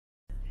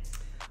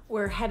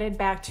We're headed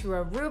back to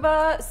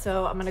Aruba,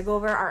 so I'm gonna go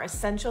over our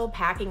essential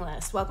packing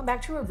list. Welcome back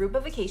to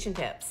Aruba Vacation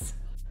Tips.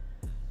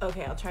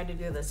 Okay, I'll try to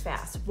do this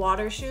fast.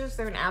 Water shoes,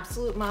 they're an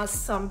absolute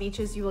must. Some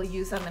beaches you will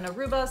use them in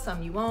Aruba,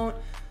 some you won't.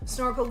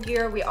 Snorkel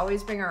gear, we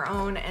always bring our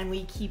own and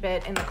we keep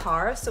it in the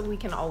car so we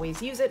can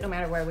always use it no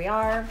matter where we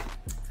are.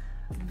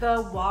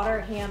 The water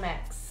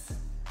hammocks.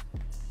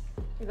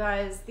 You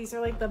guys, these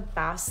are like the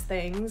best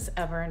things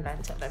ever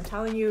invented. I'm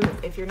telling you,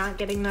 if you're not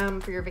getting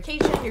them for your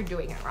vacation, you're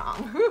doing it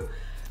wrong.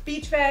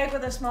 Beach bag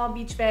with a small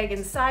beach bag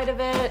inside of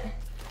it.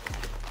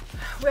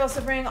 We also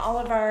bring all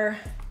of our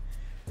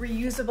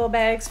reusable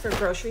bags for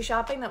grocery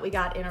shopping that we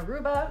got in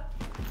Aruba.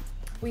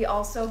 We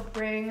also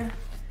bring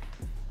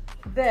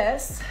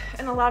this,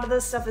 and a lot of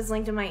this stuff is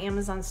linked in my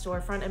Amazon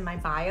storefront in my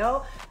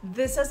bio.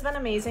 This has been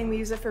amazing. We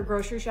use it for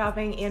grocery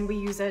shopping and we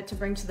use it to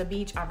bring to the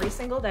beach every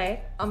single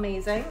day.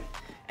 Amazing.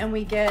 And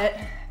we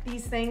get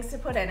these things to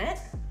put in it.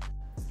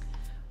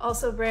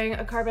 Also bring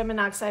a carbon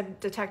monoxide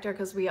detector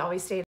because we always stay